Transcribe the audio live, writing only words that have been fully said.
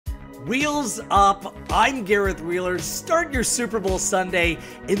Wheels up, I'm Gareth Wheeler. Start your Super Bowl Sunday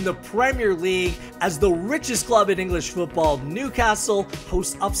in the Premier League as the richest club in English football, Newcastle,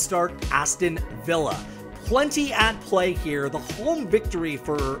 hosts upstart Aston Villa. Plenty at play here. The home victory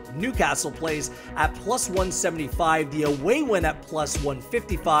for Newcastle plays at plus 175, the away win at plus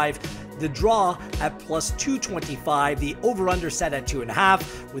 155, the draw at plus 225, the over-under set at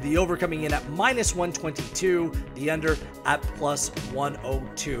 2.5, with the over coming in at minus 122, the under at plus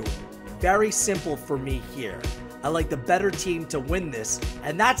 102. Very simple for me here. I like the better team to win this,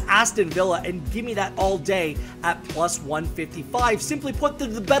 and that's Aston Villa, and give me that all day at plus 155. Simply put, they're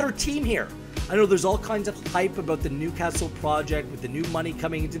the better team here. I know there's all kinds of hype about the Newcastle project with the new money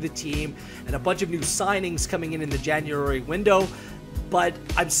coming into the team and a bunch of new signings coming in the January window, but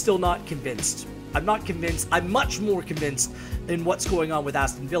I'm still not convinced. I'm not convinced. I'm much more convinced in what's going on with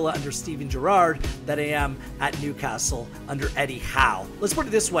Aston Villa under Steven Gerrard than I am at Newcastle under Eddie Howe. Let's put it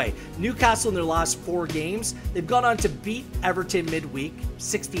this way. Newcastle in their last 4 games, they've gone on to beat Everton midweek,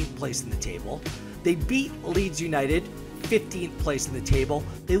 16th place in the table. They beat Leeds United, 15th place in the table.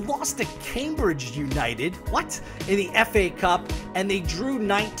 They lost to Cambridge United, in the FA Cup, and they drew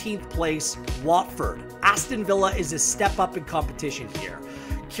 19th place Watford. Aston Villa is a step up in competition here.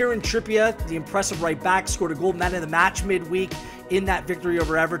 Kieran Trippier, the impressive right back, scored a goal, man of the match midweek in that victory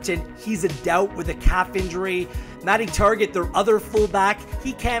over Everton. He's a doubt with a calf injury. Matty Targett, their other fullback,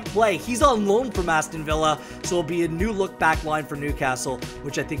 he can't play. He's on loan from Aston Villa, so it'll be a new look back line for Newcastle,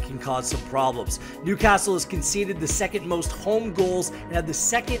 which I think can cause some problems. Newcastle has conceded the second most home goals and had the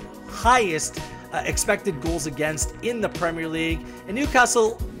second highest expected goals against in the Premier League. And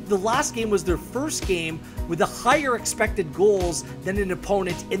Newcastle, the last game was their first game with a higher expected goals than an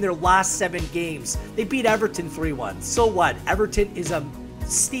opponent in their last 7 games. They beat Everton 3-1. So what? Everton is a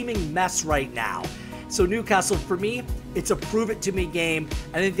steaming mess right now. So Newcastle, for me, it's a prove-it-to-me game.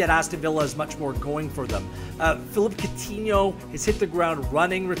 I think that Aston Villa is much more going for them. Phillipe Coutinho has hit the ground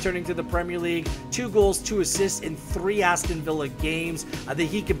running, returning to the Premier League. 2 goals, 2 assists in 3 Aston Villa games. I think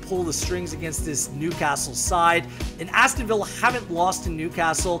he can pull the strings against this Newcastle side. And Aston Villa haven't lost to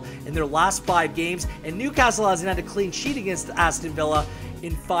Newcastle in their last 5 games. And Newcastle hasn't had a clean sheet against Aston Villa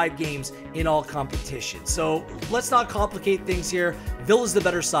in 5 games in all competition. So let's not complicate things here. Villa's the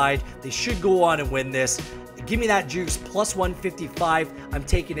better side. They should go on and win this. Give me that juice, plus 155. I'm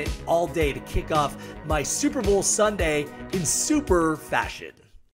taking it all day to kick off my Super Bowl Sunday in super fashion.